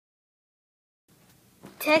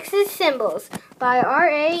Texas Symbols by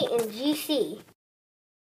R.A. and G.C.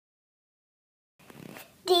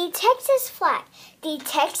 The Texas flag. The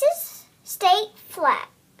Texas state flag.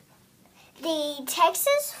 The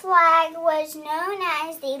Texas flag was known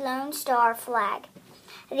as the Lone Star flag.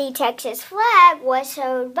 The Texas flag was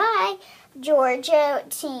sewed by Georgia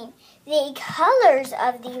team. The colors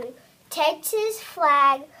of the Texas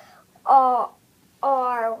flag are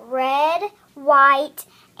red, white,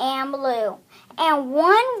 and blue, and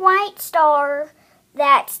one white star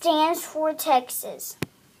that stands for Texas.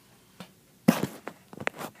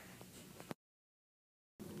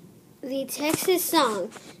 The Texas song.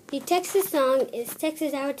 The Texas song is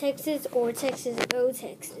Texas Our Texas or Texas O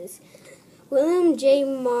Texas. William J.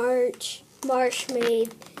 Marsh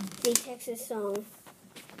made the Texas song.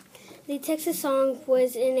 The Texas song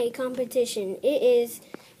was in a competition. It is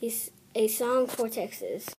a song for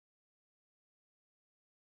Texas.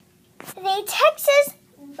 The Texas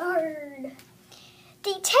bird.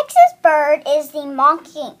 The Texas bird is the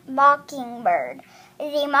mockingbird.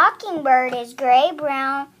 The mockingbird is gray and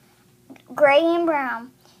brown.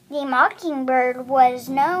 The mockingbird was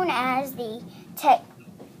known as the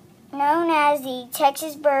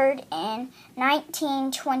Texas bird in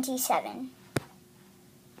 1927.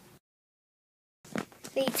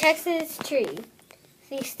 The Texas tree.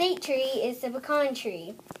 The state tree is the pecan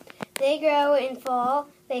tree. They grow in fall.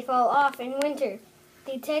 They fall off in winter.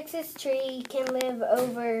 The Texas tree can live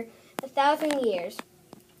over 1,000 years.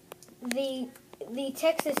 The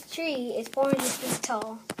Texas tree is 400 feet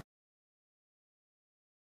tall.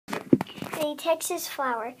 The Texas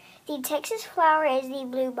flower. The Texas flower is the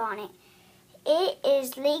bluebonnet. It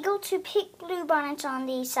is legal to pick bluebonnets on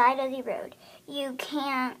the side of the road. You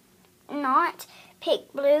cannot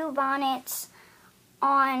pick bluebonnets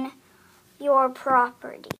on your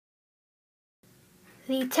property.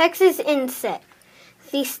 The Texas insect.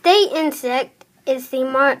 The state insect is the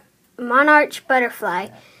monarch butterfly.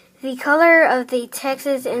 The color of the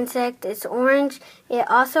Texas insect is orange. It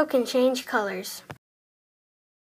also can change colors.